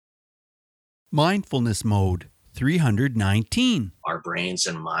Mindfulness Mode 319. Our brains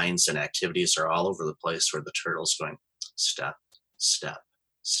and minds and activities are all over the place where the turtle's going step, step,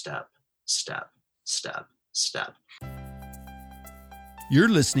 step, step, step, step. You're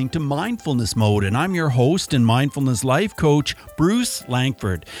listening to Mindfulness Mode, and I'm your host and mindfulness life coach, Bruce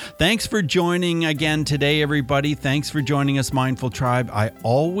Langford. Thanks for joining again today, everybody. Thanks for joining us, Mindful Tribe. I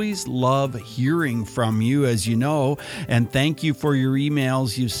always love hearing from you, as you know, and thank you for your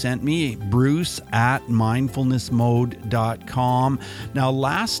emails you sent me, bruce@mindfulnessmode.com. Now,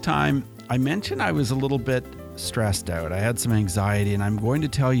 last time I mentioned I was a little bit stressed out. I had some anxiety, and I'm going to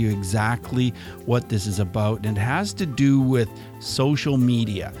tell you exactly what this is about. And it has to do with social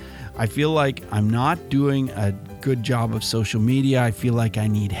media. I feel like I'm not doing a good job of social media. I feel like I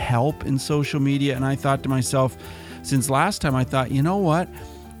need help in social media. And I thought to myself, since last time, I thought, you know what?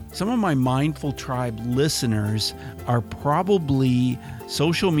 Some of my Mindful Tribe listeners are probably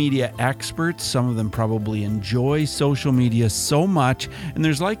social media experts. Some of them probably enjoy social media so much. And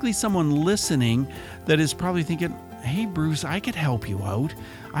there's likely someone listening that is probably thinking, hey, Bruce, I could help you out.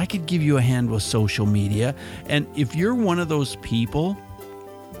 I could give you a hand with social media. And if you're one of those people,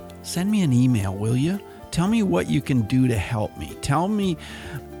 send me an email, will you? Tell me what you can do to help me. Tell me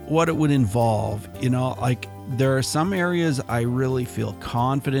what it would involve. You know, like there are some areas I really feel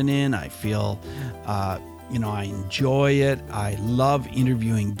confident in. I feel, I enjoy it. I love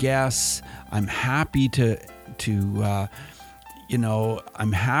interviewing guests. I'm happy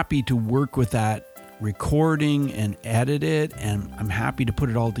I'm happy to work with that recording and edit it, and I'm happy to put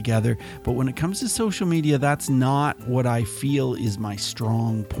it all together. But when it comes to social media, that's not what I feel is my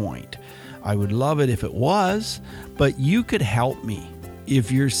strong point. I would love it if it was, but you could help me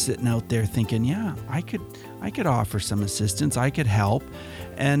if you're sitting out there thinking, yeah, I could offer some assistance. I could help.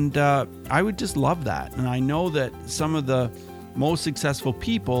 And I would just love that. And I know that some of the most successful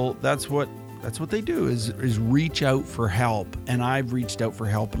people, that's what they do is reach out for help. And I've reached out for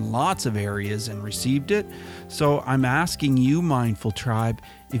help in lots of areas and received it. So I'm asking you, Mindful Tribe,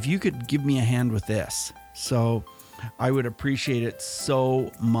 if you could give me a hand with this. So I would appreciate it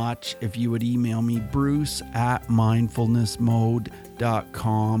so much if you would email me,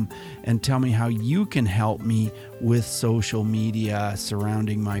 bruce@mindfulnessmode.com, and tell me how you can help me with social media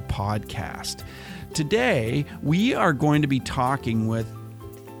surrounding my podcast. Today, we are going to be talking with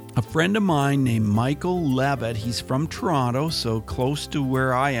a friend of mine named Michael Levitt. He's from Toronto, so close to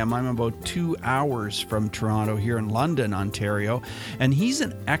where I am. I'm about 2 hours from Toronto here in London, Ontario, and he's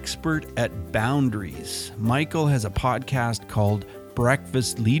an expert at boundaries. Michael has a podcast called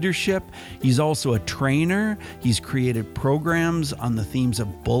Breakfast Leadership. He's also a trainer. He's created programs on the themes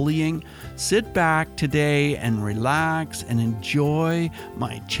of bullying. Sit back today and relax and enjoy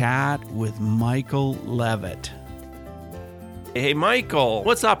my chat with Michael Levitt. Hey, Michael,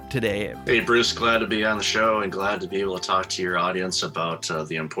 what's up today? Hey, Bruce, glad to be on the show and glad to be able to talk to your audience about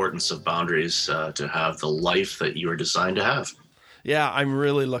the importance of boundaries to have the life that you are designed to have. Yeah, I'm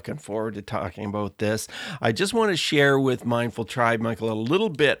really looking forward to talking about this. I just want to share with Mindful Tribe, Michael, a little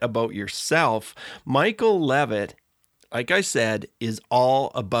bit about yourself. Michael Levitt, like I said, is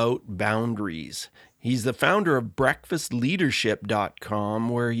all about boundaries. He's the founder of breakfastleadership.com,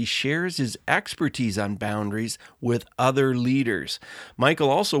 where he shares his expertise on boundaries with other leaders. Michael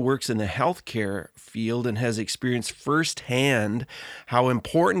also works in the healthcare field and has experienced firsthand how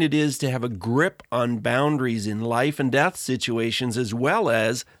important it is to have a grip on boundaries in life and death situations as well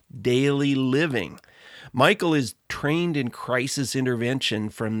as daily living. Michael is trained in crisis intervention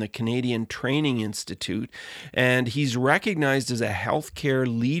from the Canadian Training Institute, and he's recognized as a healthcare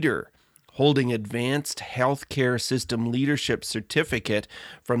leader, holding Advanced Healthcare System Leadership Certificate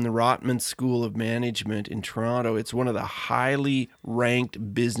from the Rotman School of Management in Toronto. It's one of the highly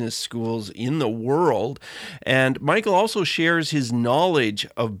ranked business schools in the world. And Michael also shares his knowledge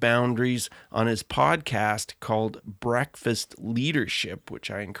of boundaries on his podcast called Breakfast Leadership, which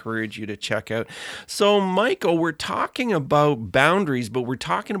I encourage you to check out. So, Michael, we're talking about boundaries, but we're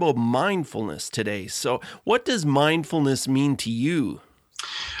talking about mindfulness today. So, what does mindfulness mean to you?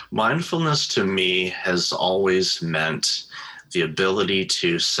 Mindfulness to me has always meant the ability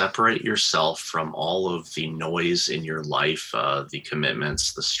to separate yourself from all of the noise in your life, the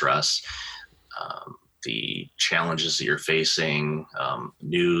commitments, the stress, the challenges that you're facing,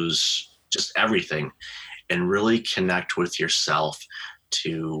 news, just everything, and really connect with yourself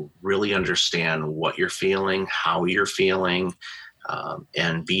to really understand what you're feeling, how you're feeling,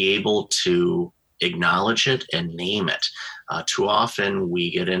 and be able to acknowledge it and name it. Too often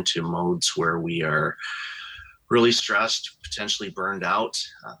we get into modes where we're really stressed, potentially burned out,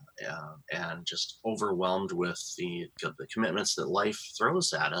 and just overwhelmed with the commitments that life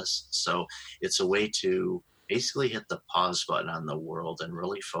throws at us. So it's a way to basically hit the pause button on the world and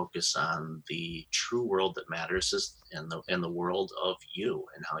really focus on the true world that matters is in the world of you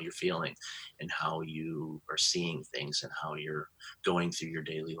and how you're feeling and how you are seeing things and how you're going through your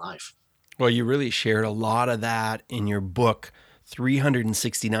daily life. Well, you really shared a lot of that in your book,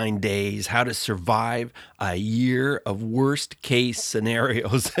 369 Days, How to Survive a Year of Worst Case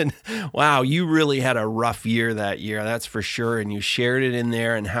Scenarios. And wow, you really had a rough year that year, that's for sure. And you shared it in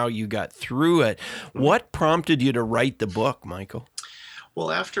there and how you got through it. What prompted you to write the book, Michael?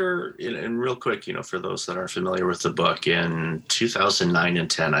 Well, and real quick, for those that aren't familiar with the book, in 2009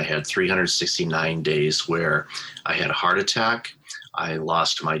 and 10, I had 369 days where I had a heart attack. I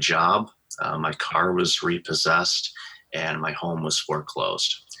lost my job. My car was repossessed and my home was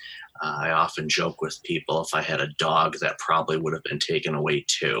foreclosed. I often joke with people, if I had a dog, that probably would have been taken away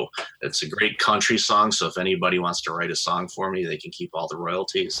too. It's a great country song, so if anybody wants to write a song for me, they can keep all the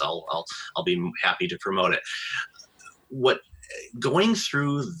royalties. I'll be happy to promote it. Going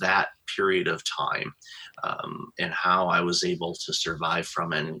through that period of time, and how I was able to survive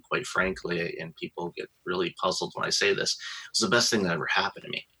from it, and quite frankly, and people get really puzzled when I say this, it was the best thing that ever happened to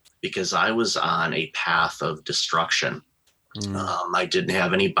me, because I was on a path of destruction. I didn't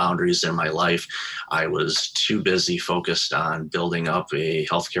have any boundaries in my life. I was too busy focused on building up a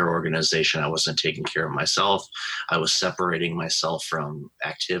healthcare organization. I wasn't taking care of myself. I was separating myself from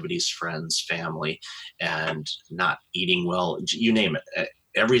activities, friends, family, and not eating well. You name it.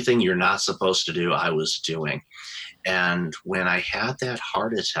 Everything you're not supposed to do, I was doing. And when I had that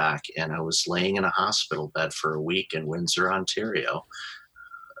heart attack and I was laying in a hospital bed for a week in Windsor, Ontario,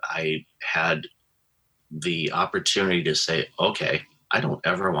 I had the opportunity to say, okay, I don't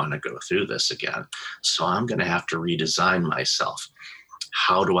ever want to go through this again. So I'm going to have to redesign myself.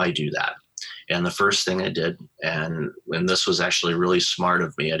 How do I do that? And the first thing I did, and this was actually really smart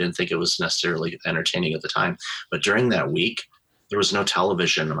of me, I didn't think it was necessarily entertaining at the time, but during that week, there was no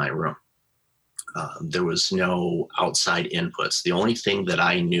television in my room. There was no outside inputs. The only thing that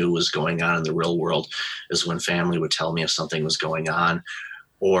I knew was going on in the real world is when family would tell me if something was going on,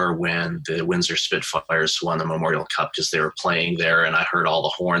 or when the Windsor Spitfires won the Memorial Cup, because they were playing there and I heard all the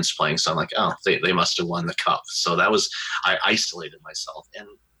horns playing. So I'm like, oh, they must have won the cup. So I isolated myself. And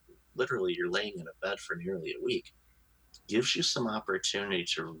literally you're laying in a bed for nearly a week. Gives you some opportunity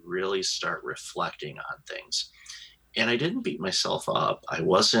to really start reflecting on things. And I didn't beat myself up. I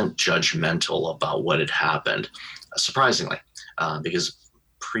wasn't judgmental about what had happened, surprisingly, because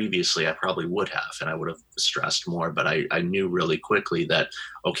previously I probably would have, and I would have stressed more, but I knew really quickly that,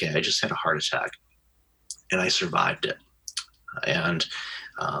 okay, I just had a heart attack and I survived it. And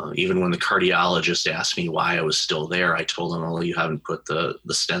even when the cardiologist asked me why I was still there, I told him, well, you haven't put the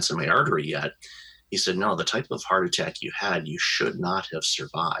stents in my artery yet. He said, no, the type of heart attack you had, you should not have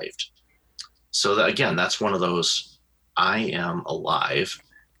survived. So again, that's one of those, I am alive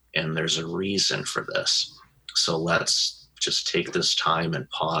and there's a reason for this. So let's just take this time and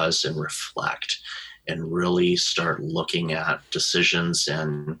pause and reflect and really start looking at decisions.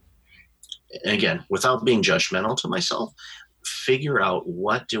 And again, without being judgmental to myself, figure out,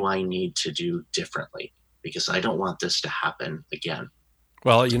 what do I need to do differently? Because I don't want this to happen again.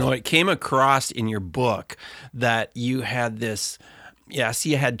 Well, it came across in your book that you had this, yes,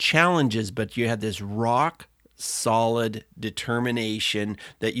 you had challenges, but you had this rock solid determination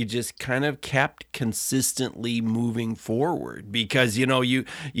that you just kind of kept consistently moving forward, because you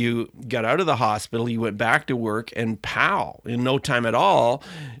got out of the hospital, you went back to work, and pow, in no time at all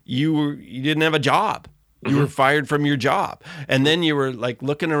you didn't have a job. You were fired from your job, and then you were like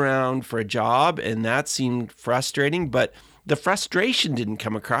looking around for a job, and that seemed frustrating, but the frustration didn't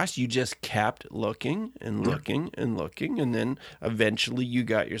come across. You just kept looking and looking and looking, and then eventually you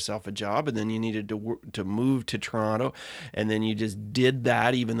got yourself a job, and then you needed to move to Toronto, and then you just did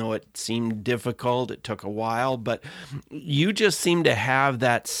that, even though it seemed difficult. It took a while, but you just seemed to have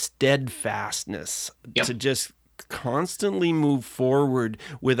that steadfastness to just constantly move forward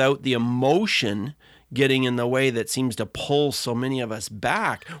without the emotion getting in the way that seems to pull so many of us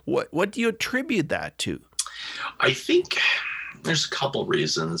back. What do you attribute that to? I think there's a couple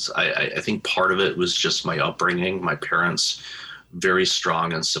reasons. I think part of it was just my upbringing. My parents, very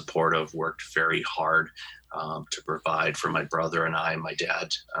strong and supportive, worked very hard to provide for my brother and I. My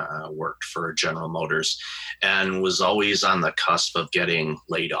dad worked for General Motors and was always on the cusp of getting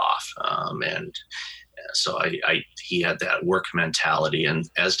laid off. And so he had that work mentality, and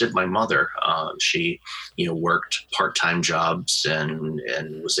as did my mother. She, worked part-time jobs and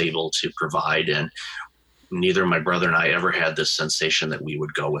was able to provide. And neither my brother and I ever had this sensation that we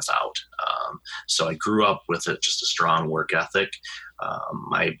would go without. So I grew up with just a strong work ethic.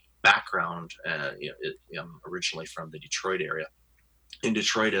 My background, I'm originally from the Detroit area. In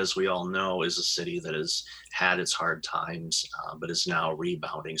Detroit, as we all know, is a city that has had its hard times, but is now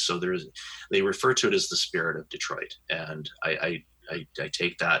rebounding. So they refer to it as the spirit of Detroit, and I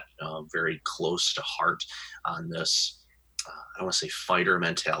take that very close to heart on this. I don't want to say fighter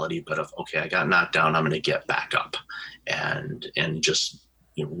mentality, but okay, I got knocked down, I'm going to get back up, and just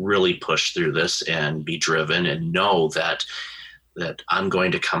really push through this and be driven and know that I'm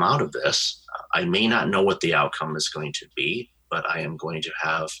going to come out of this. I may not know what the outcome is going to be, but I am going to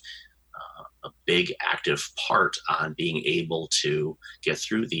have a big active part on being able to get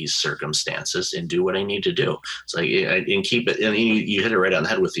through these circumstances and do what I need to do. So and keep it, and you hit it right on the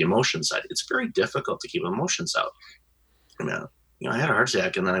head with the emotion side. It's very difficult to keep emotions out. I mean, I had a heart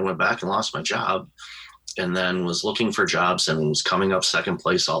attack, and then I went back and lost my job, and then was looking for jobs and was coming up second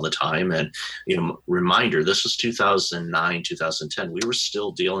place all the time. And, reminder, this was 2009, 2010. We were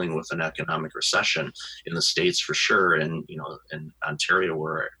still dealing with an economic recession in the States for sure. And, in Ontario,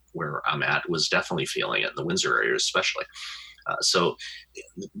 where I'm at, was definitely feeling it, in the Windsor area especially. So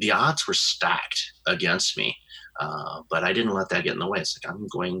the odds were stacked against me, but I didn't let that get in the way. It's like, I'm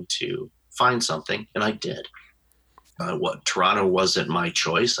going to find something, and I did. Toronto wasn't my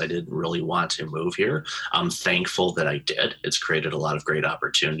choice. I didn't really want to move here. I'm thankful that I did. It's created a lot of great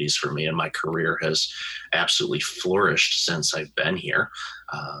opportunities for me, and my career has absolutely flourished since I've been here.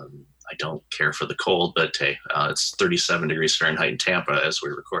 I don't care for the cold, but hey, it's 37 degrees Fahrenheit in Tampa as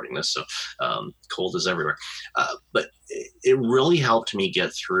we're recording this, so cold is everywhere. But it really helped me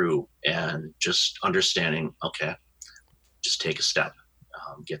get through, and just understanding, okay, just take a step,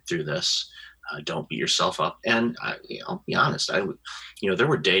 get through this. Don't beat yourself up. And I'll be honest, there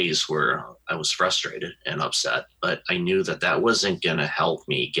were days where I was frustrated and upset, but I knew that wasn't going to help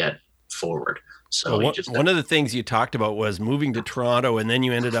me get forward. So one of the things you talked about was moving to Toronto, and then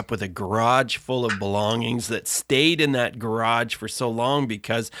you ended up with a garage full of belongings that stayed in that garage for so long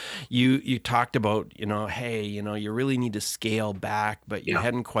because you talked about, hey, you really need to scale back, but you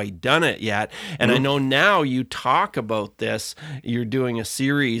hadn't quite done it yet. And I know now you talk about this. You're doing a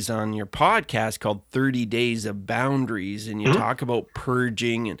series on your podcast called 30 Days of Boundaries, and you talk about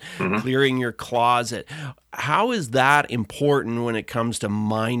purging and clearing your closet. How is that important when it comes to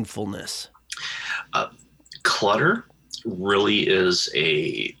mindfulness? Clutter really is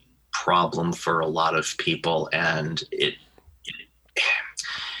a problem for a lot of people, and it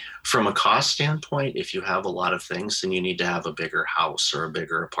from a cost standpoint, if you have a lot of things, then you need to have a bigger house or a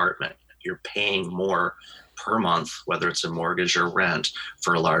bigger apartment. You're paying more per month, whether it's a mortgage or rent,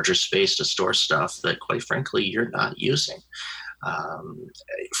 for a larger space to store stuff that, quite frankly, you're not using.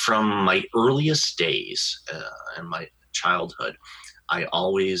 From my earliest days in my childhood, I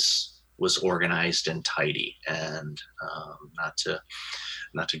always was organized and tidy, and not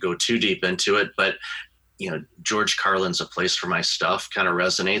to go too deep into it, but George Carlin's A Place for My Stuff kind of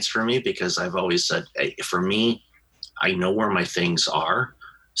resonates for me, because I've always said, hey, for me, I know where my things are,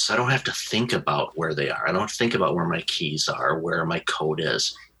 so I don't have to think about where they are. I don't think about where my keys are, where my coat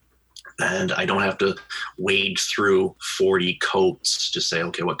is. And I don't have to wade through 40 coats to say,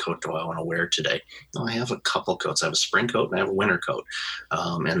 okay, what coat do I want to wear today? No, I have a couple coats. I have a spring coat and I have a winter coat,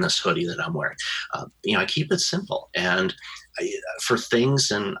 and this hoodie that I'm wearing. I keep it simple. And for things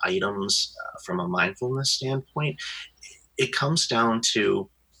and items, from a mindfulness standpoint, it comes down to,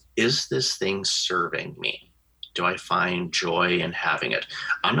 is this thing serving me? Do I find joy in having it?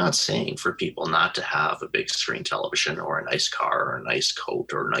 I'm not saying for people not to have a big screen television or a nice car or a nice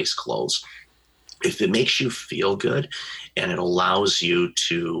coat or nice clothes. If it makes you feel good and it allows you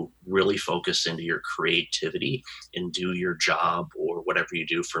to really focus into your creativity and do your job or whatever you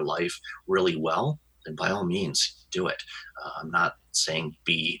do for life really well, then by all means, do it. I'm not saying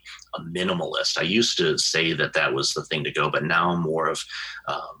be a minimalist. I used to say that was the thing to go, but now I'm more of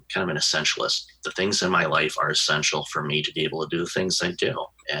kind of an essentialist. The things in my life are essential for me to be able to do the things I do.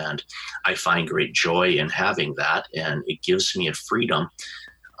 And I find great joy in having that. And it gives me a freedom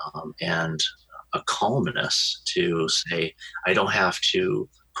and a calmness to say, I don't have to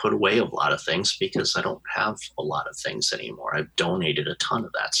put away a lot of things because I don't have a lot of things anymore. I've donated a ton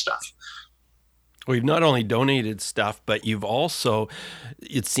of that stuff. Well, you've not only donated stuff, but you've also,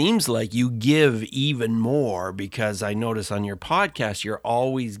 it seems like you give even more, because I notice on your podcast, you're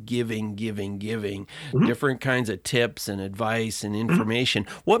always giving, different kinds of tips and advice and information.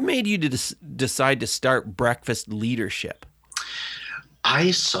 What made you decide to start Breakfast Leadership?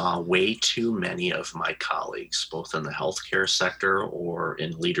 I saw way too many of my colleagues, both in the healthcare sector or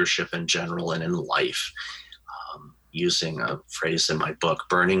in leadership in general and in life, using a phrase in my book,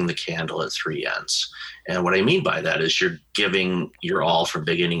 burning the candle at three ends. And what I mean by that is you're giving your all from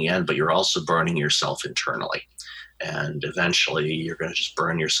beginning to end, but you're also burning yourself internally. And eventually you're going to just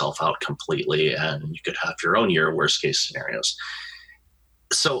burn yourself out completely, and you could have your own year of worst case scenarios.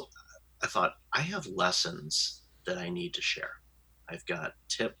 So I thought, I have lessons that I need to share. I've got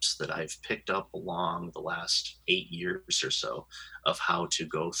tips that I've picked up along the last 8 years or so of how to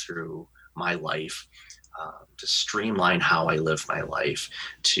go through my life, to streamline how I live my life,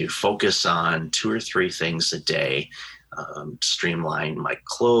 to focus on 2 or 3 things a day, streamline my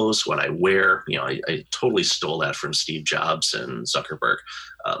clothes, what I wear. I totally stole that from Steve Jobs and Zuckerberg.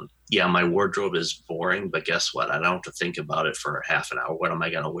 Yeah, my wardrobe is boring, but guess what? I don't have to think about it for half an hour. What am I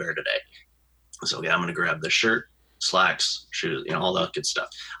going to wear today? So yeah, I'm going to grab the shirt, slacks, shoes, all that good stuff.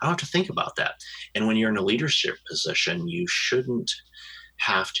 I don't have to think about that. And when you're in a leadership position, you shouldn't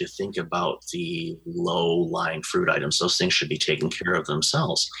have to think about the low-lying fruit items. Those things should be taken care of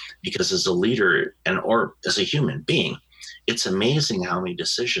themselves, because as a leader or as a human being, it's amazing how many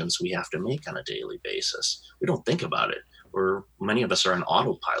decisions we have to make on a daily basis. We don't think about it, or many of us are on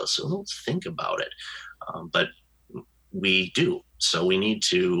autopilot, so we don't think about it. But we do. So we need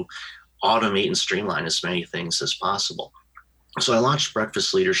to automate and streamline as many things as possible. So I launched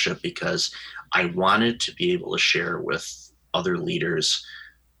Breakfast Leadership because I wanted to be able to share with other leaders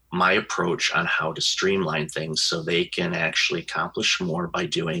my approach on how to streamline things so they can actually accomplish more by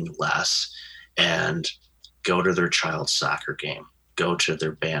doing less, and go to their child's soccer game, go to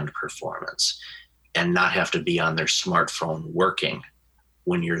their band performance, and not have to be on their smartphone working.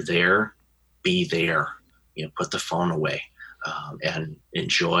 When you're there, be there. Put the phone away, and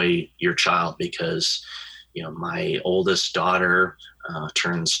enjoy your child, because my oldest daughter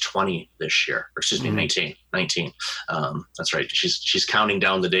turns 20 this year, or excuse me, 19. That's right. She's counting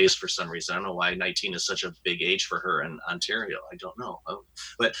down the days for some reason. I don't know why 19 is such a big age for her in Ontario. I don't know.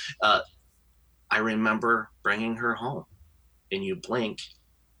 But I remember bringing her home, and you blink,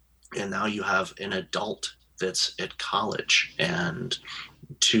 and now you have an adult that's at college, and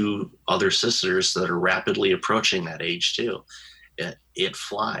 2 other sisters that are rapidly approaching that age too. It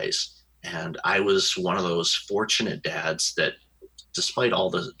flies. And I was one of those fortunate dads that, despite all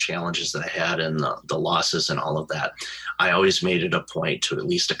the challenges that I had and the losses and all of that, I always made it a point to at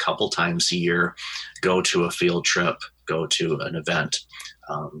least a couple times a year go to a field trip, go to an event.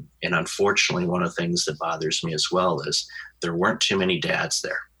 And unfortunately, one of the things that bothers me as well is there weren't too many dads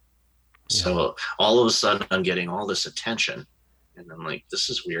there. Yeah. So all of a sudden I'm getting all this attention, and I'm like, this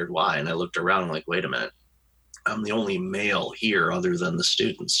is weird. Why? And I looked around, I'm like, wait a minute. I'm the only male here other than the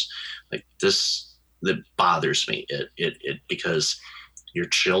students. Like this, that bothers me. It because your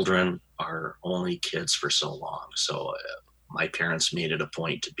children are only kids for so long. So my parents made it a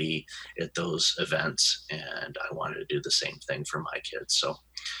point to be at those events, and I wanted to do the same thing for my kids. So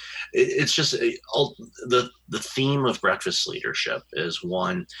it's just the theme of Breakfast Leadership is,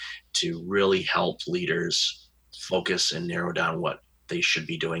 one, to really help leaders focus and narrow down what they should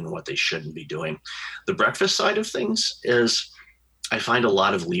be doing and what they shouldn't be doing. The breakfast side of things is, I find a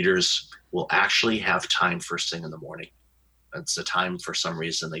lot of leaders will actually have time first thing in the morning. It's a time for some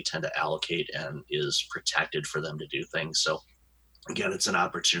reason they tend to allocate and is protected for them to do things. So again, it's an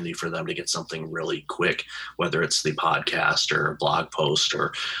opportunity for them to get something really quick, whether it's the podcast or a blog post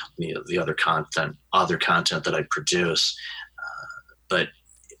or the other content that I produce. But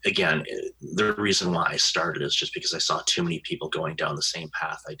again, the reason why I started is just because I saw too many people going down the same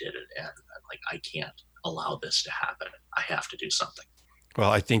path I did it. And I'm like, I can't allow this to happen. I have to do something. Well,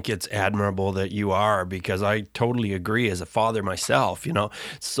 I think it's admirable that you are, because I totally agree as a father myself.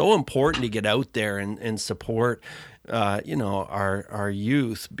 It's so important to get out there and support our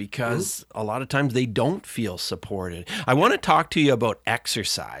youth, because a lot of times they don't feel supported. I want to talk to you about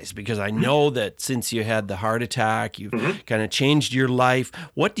exercise, because I know that since you had the heart attack, you've kind of changed your life.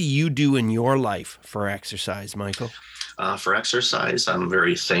 What do you do in your life for exercise, Michael? For exercise, I'm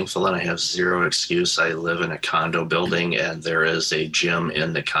very thankful, and I have zero excuse. I live in a condo building, and there is a gym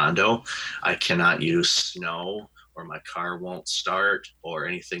in the condo. I cannot use snow, or my car won't start, or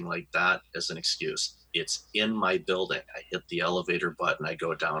anything like that as an excuse. It's in my building. I hit the elevator button, I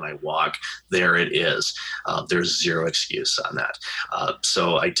go down, I walk, there it is. There's zero excuse on that.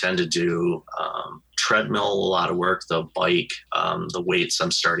 So I tend to do treadmill, a lot of work, the bike, the weights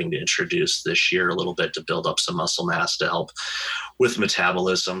I'm starting to introduce this year a little bit to build up some muscle mass to help with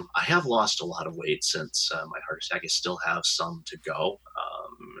metabolism. I have lost a lot of weight since my heart attack. I still have some to go.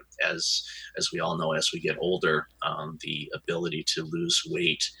 As we all know, as we get older, the ability to lose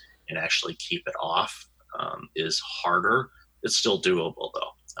weight and actually keep it off is harder. It's still doable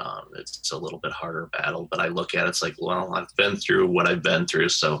though. It's a little bit harder battle, but I look at it, it's like, well, I've been through what I've been through,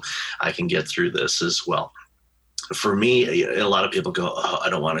 so I can get through this as well. For me, a lot of people go, oh, I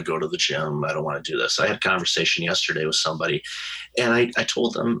don't want to go to the gym. I don't want to do this. I had a conversation yesterday with somebody, and I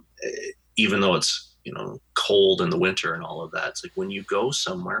told them, even though it's, cold in the winter and all of that, it's like, when you go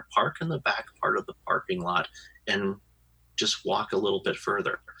somewhere, park in the back part of the parking lot and just walk a little bit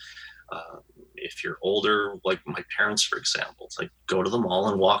further. If you're older, like my parents, for example, it's like, go to the mall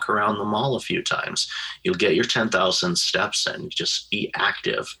and walk around the mall a few times. You'll get your 10,000 steps in. Just be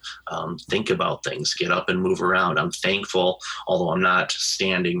active. Think about things. Get up and move around. I'm thankful, although I'm not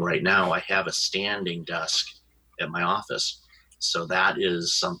standing right now, I have a standing desk at my office. So that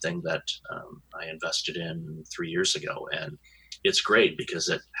is something that I invested in 3 years ago. And it's great because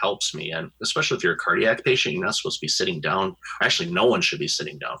it helps me. And especially if you're a cardiac patient, you're not supposed to be sitting down. Actually, no one should be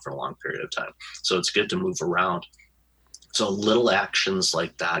sitting down for a long period of time. So it's good to move around. So little actions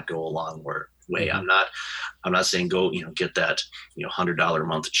like that go a long way. I'm not saying go, get that, $100 a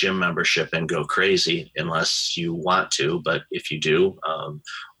month gym membership and go crazy unless you want to. But if you do,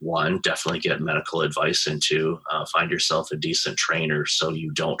 one, definitely get medical advice, and two, find yourself a decent trainer so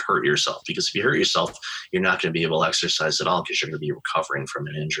you don't hurt yourself. Because if you hurt yourself, you're not going to be able to exercise at all because you're going to be recovering from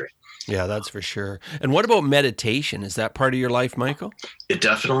an injury. Yeah, that's for sure. And what about meditation? Is that part of your life, Michael? It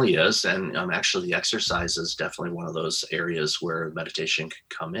definitely is. And actually, the exercise is definitely one of those areas where meditation can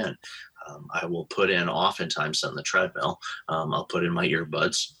come in. I will put in, oftentimes on the treadmill, I'll put in my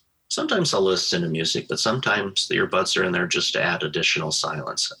earbuds. Sometimes I'll listen to music, but sometimes the earbuds are in there just to add additional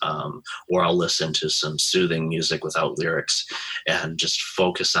silence. Or I'll listen to some soothing music without lyrics and just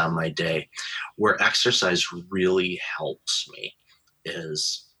focus on my day. Where exercise really helps me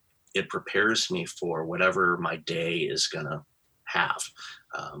is it prepares me for whatever my day is going to have.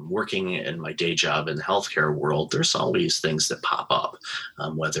 Working in my day job in the healthcare world, there's always things that pop up,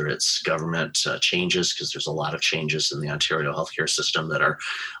 whether it's government changes, because there's a lot of changes in the Ontario healthcare system that are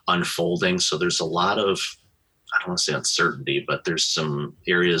unfolding. So there's a lot of, I don't want to say uncertainty, but there's some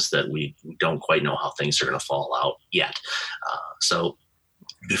areas that we don't quite know how things are going to fall out yet. So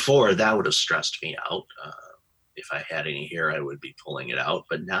before, that would have stressed me out. If I had any hair, I would be pulling it out,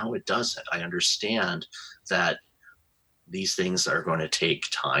 but now it doesn't. I understand that these things are going to take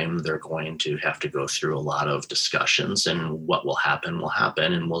time. They're going to have to go through a lot of discussions, and what will happen,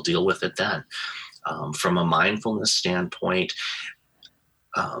 and we'll deal with it then. From a mindfulness standpoint,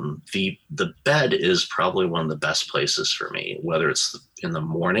 the bed is probably one of the best places for me, whether it's in the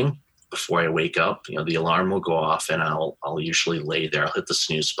morning before I wake up. The alarm will go off, and I'll usually lay there. I'll hit the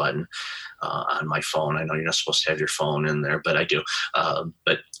snooze button on my phone. I know you're not supposed to have your phone in there, but I do.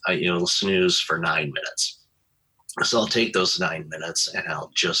 But I'll snooze for 9 minutes. So I'll take those 9 minutes and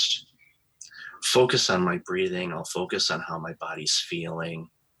I'll just focus on my breathing. I'll focus on how my body's feeling.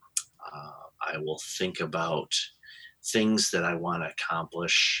 I will think about things that I want to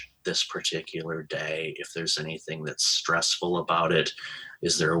accomplish this particular day. If there's anything that's stressful about it,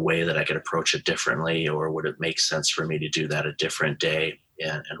 is there a way that I could approach it differently, or would it make sense for me to do that a different day,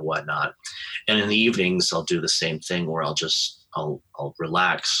 and whatnot. And in the evenings, I'll do the same thing where I'll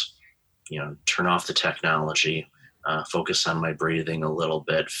relax, turn off the technology, focus on my breathing a little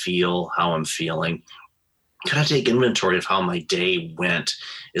bit, feel how I'm feeling, kind of take inventory of how my day went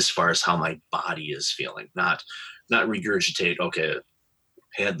as far as how my body is feeling, not regurgitate, okay,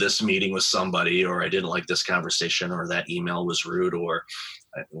 had this meeting with somebody, or I didn't like this conversation, or that email was rude, or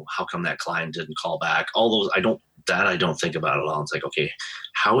how come that client didn't call back? All those, I don't think about it at all. It's like, okay,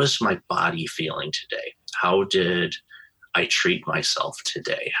 how is my body feeling today? How did I treat myself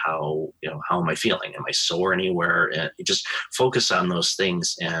today? How am I feeling? Am I sore anywhere? And just focus on those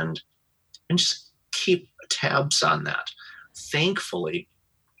things and just keep tabs on that. Thankfully,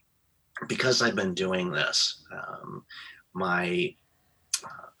 because I've been doing this, my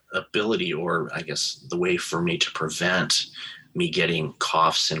ability, or I guess the way for me to prevent me getting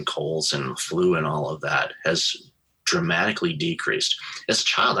coughs and colds and flu and all of that has dramatically decreased. As a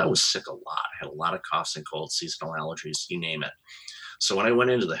child, I was sick a lot. I had a lot of coughs and colds, seasonal allergies, you name it. So when I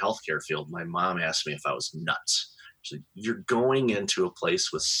went into the healthcare field, my mom asked me if I was nuts. She said, "You're going into a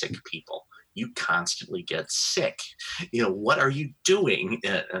place with sick people. You constantly get sick. What are you doing?"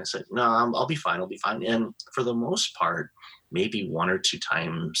 And I said, "No, I'll be fine. I'll be fine." And for the most part, maybe 1 or 2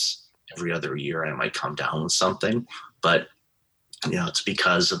 times every other year, I might come down with something, but it's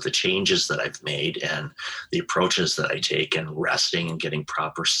because of the changes that I've made and the approaches that I take, and resting and getting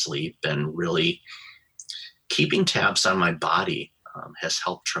proper sleep and really keeping tabs on my body. has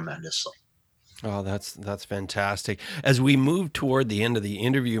helped tremendously. Oh, that's fantastic. As we move toward the end of the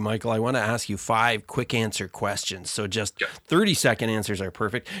interview, Michael, I want to ask you 5 quick answer questions. So just Yeah. 30-second answers are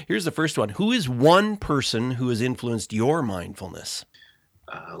perfect. Here's the first one. Who is one person who has influenced your mindfulness?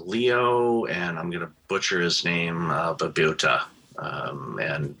 Leo, and I'm going to butcher his name, Babuta.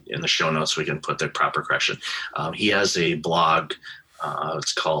 And in the show notes, we can put the proper correction. He has a blog.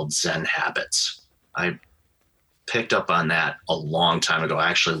 It's called Zen Habits. I picked up on that a long time ago,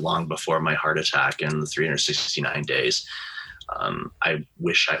 actually long before my heart attack and the 369 days. I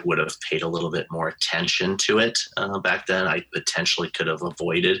wish I would have paid a little bit more attention to it back then. I potentially could have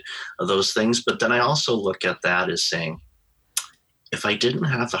avoided those things. But then I also look at that as saying, if I didn't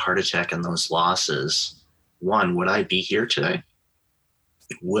have the heart attack and those losses, one, would I be here today?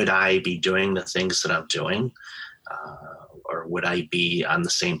 Would I be doing the things that I'm doing? Or would I be on the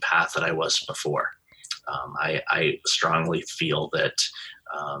same path that I was before? I strongly feel that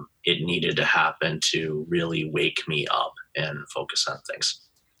it needed to happen to really wake me up and focus on things.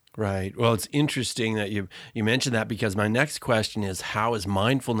 Right. Well, it's interesting that you mentioned that, because my next question is, how has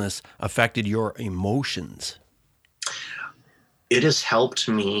mindfulness affected your emotions? It has helped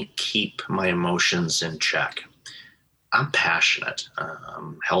me keep my emotions in check. I'm passionate.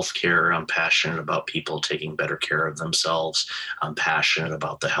 Healthcare, I'm passionate about people taking better care of themselves. I'm passionate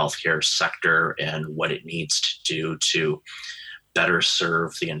about the healthcare sector and what it needs to do to better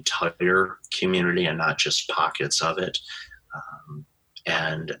serve the entire community and not just pockets of it.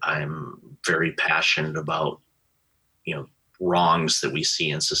 And I'm very passionate about, wrongs that we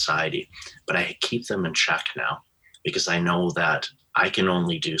see in society, but I keep them in check now because I know that I can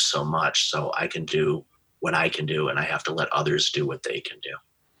only do so much. So I can do what I can do, and I have to let others do what they can do.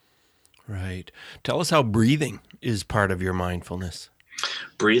 Right. Tell us how breathing is part of your mindfulness.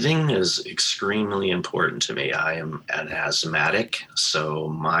 Breathing is extremely important to me. I am an asthmatic, so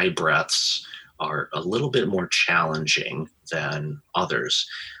my breaths are a little bit more challenging than others.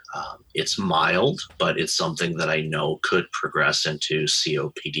 It's mild, but it's something that I know could progress into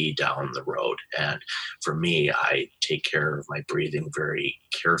COPD down the road. And for me, I take care of my breathing very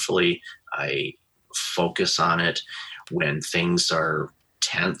carefully. I focus on it. When things are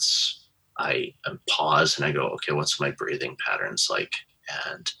tense, I pause and I go, okay, what's my breathing patterns like?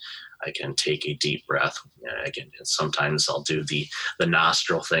 And I can take a deep breath. Sometimes I'll do the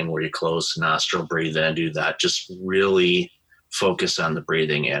nostril thing where you close the nostril, breathe in, do that. Just really focus on the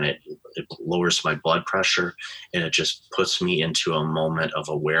breathing, and it lowers my blood pressure, and it just puts me into a moment of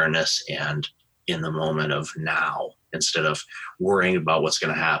awareness and in the moment of now, instead of worrying about what's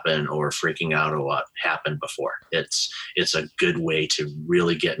going to happen or freaking out or what happened before. It's a good way to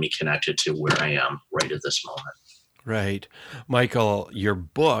really get me connected to where I am right at this moment. Right. Michael, your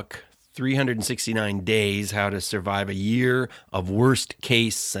book, 369 Days, How to Survive a Year of Worst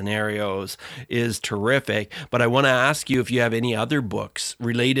Case Scenarios, is terrific. But I want to ask you if you have any other books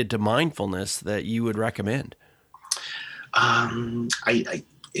related to mindfulness that you would recommend. And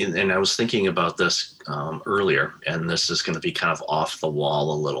I was thinking about this earlier, and this is going to be kind of off the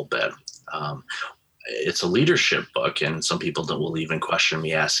wall a little bit. It's a leadership book, and some people will even question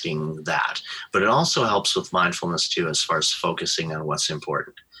me asking that. But it also helps with mindfulness too, as far as focusing on what's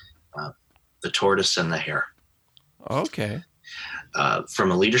important. The Tortoise and the Hare. Okay.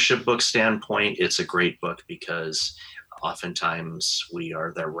 From a leadership book standpoint, it's a great book because oftentimes we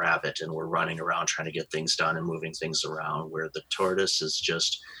are the rabbit and we're running around trying to get things done and moving things around, where the tortoise is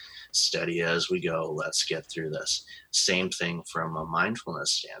just steady as we go. Let's get through this. Same thing from a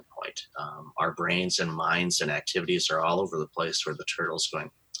mindfulness standpoint. Our brains and minds and activities are all over the place, where the turtle's going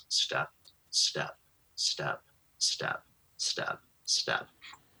step, step, step, step, step, step.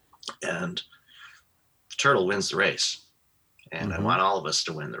 And the turtle wins the race. And I want all of us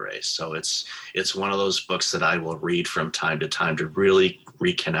to win the race. So it's one of those books that I will read from time to time to really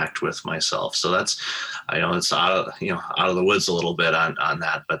reconnect with myself. So that's, I know it's out of the woods a little bit on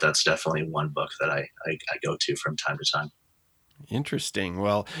that, but that's definitely one book that I go to from time to time. Interesting.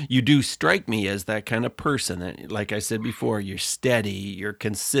 Well, you do strike me as that kind of person that, like I said before, you're steady, you're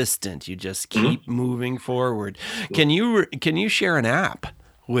consistent, you just keep moving forward. Can you share an app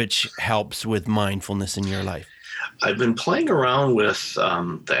which helps with mindfulness in your life? I've been playing around with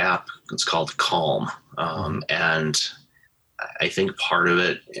the app. It's called Calm. And I think part of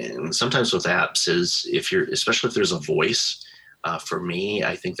it, and sometimes with apps, is especially if there's a voice. For me,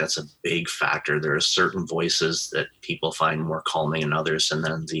 I think that's a big factor. There are certain voices that people find more calming than others. And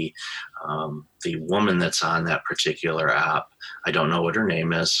then the woman that's on that particular app, I don't know what her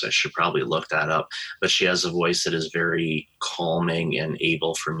name is. I should probably look that up. But she has a voice that is very calming and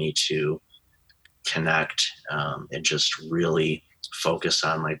able for me to connect and just really focus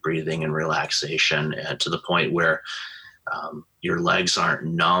on my breathing and relaxation, and to the point where your legs aren't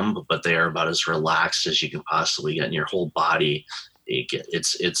numb, but they are about as relaxed as you can possibly get in your whole body.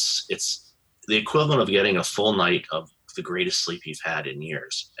 It's the equivalent of getting a full night of the greatest sleep you've had in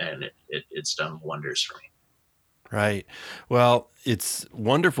years, and it's done wonders for me. Right. Well, it's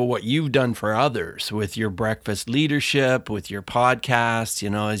wonderful what you've done for others with your breakfast leadership, with your podcast,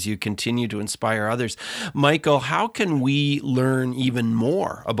 as you continue to inspire others. Michael, how can we learn even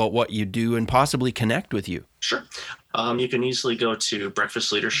more about what you do and possibly connect with you? Sure. You can easily go to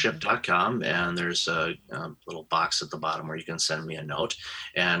breakfastleadership.com, and there's a little box at the bottom where you can send me a note.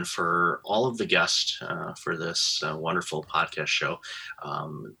 And for all of the guests for this wonderful podcast show,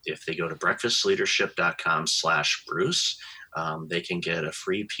 if they go to breakfastleadership.com/Bruce, they can get a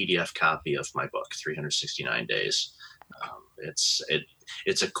free PDF copy of my book, 369 Days.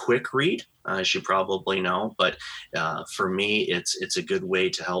 It's a quick read, as you probably know, but for me, it's a good way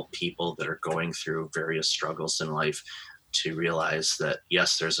to help people that are going through various struggles in life to realize that,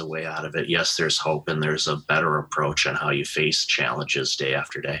 yes, there's a way out of it. Yes, there's hope, and there's a better approach on how you face challenges day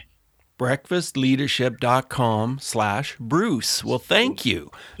after day. breakfastleadership.com/Bruce. Well, thank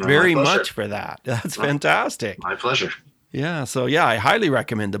you very much for that. That's fantastic. My pleasure. Yeah. So I highly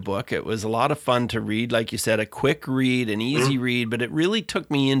recommend the book. It was a lot of fun to read. Like you said, a quick read, an easy read, but it really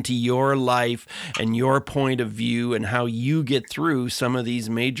took me into your life and your point of view and how you get through some of these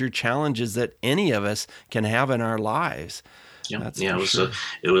major challenges that any of us can have in our lives.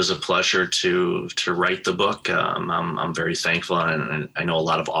 It was a pleasure to write the book. I'm very thankful, and I know a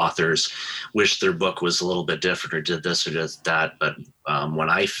lot of authors wish their book was a little bit different or did this or did that. But when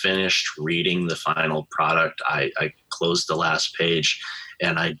I finished reading the final product, I closed the last page,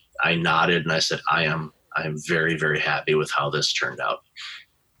 and I nodded and I said, I am very, very happy with how this turned out.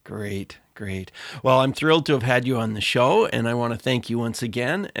 Great. Well, I'm thrilled to have had you on the show, and I want to thank you once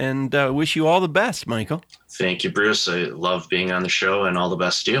again and wish you all the best, Michael. Thank you, Bruce. I love being on the show, and all the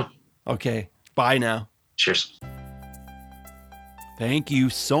best to you. Okay. Bye now. Cheers. Thank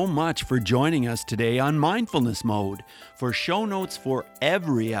you so much for joining us today on Mindfulness Mode. For show notes for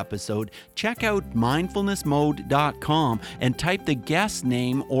every episode, check out mindfulnessmode.com and type the guest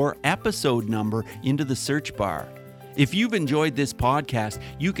name or episode number into the search bar. If you've enjoyed this podcast,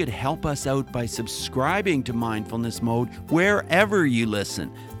 you could help us out by subscribing to Mindfulness Mode wherever you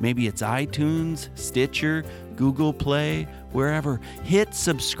listen. Maybe it's iTunes, Stitcher, Google Play, wherever. Hit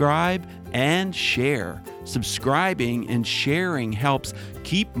subscribe and share. Subscribing and sharing helps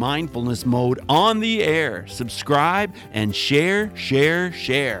keep Mindfulness Mode on the air. Subscribe and share.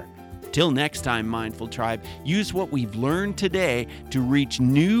 Till next time, Mindful Tribe, use what we've learned today to reach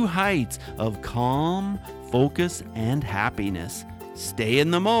new heights of calm, focus, and happiness. Stay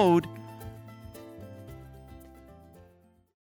in the mode.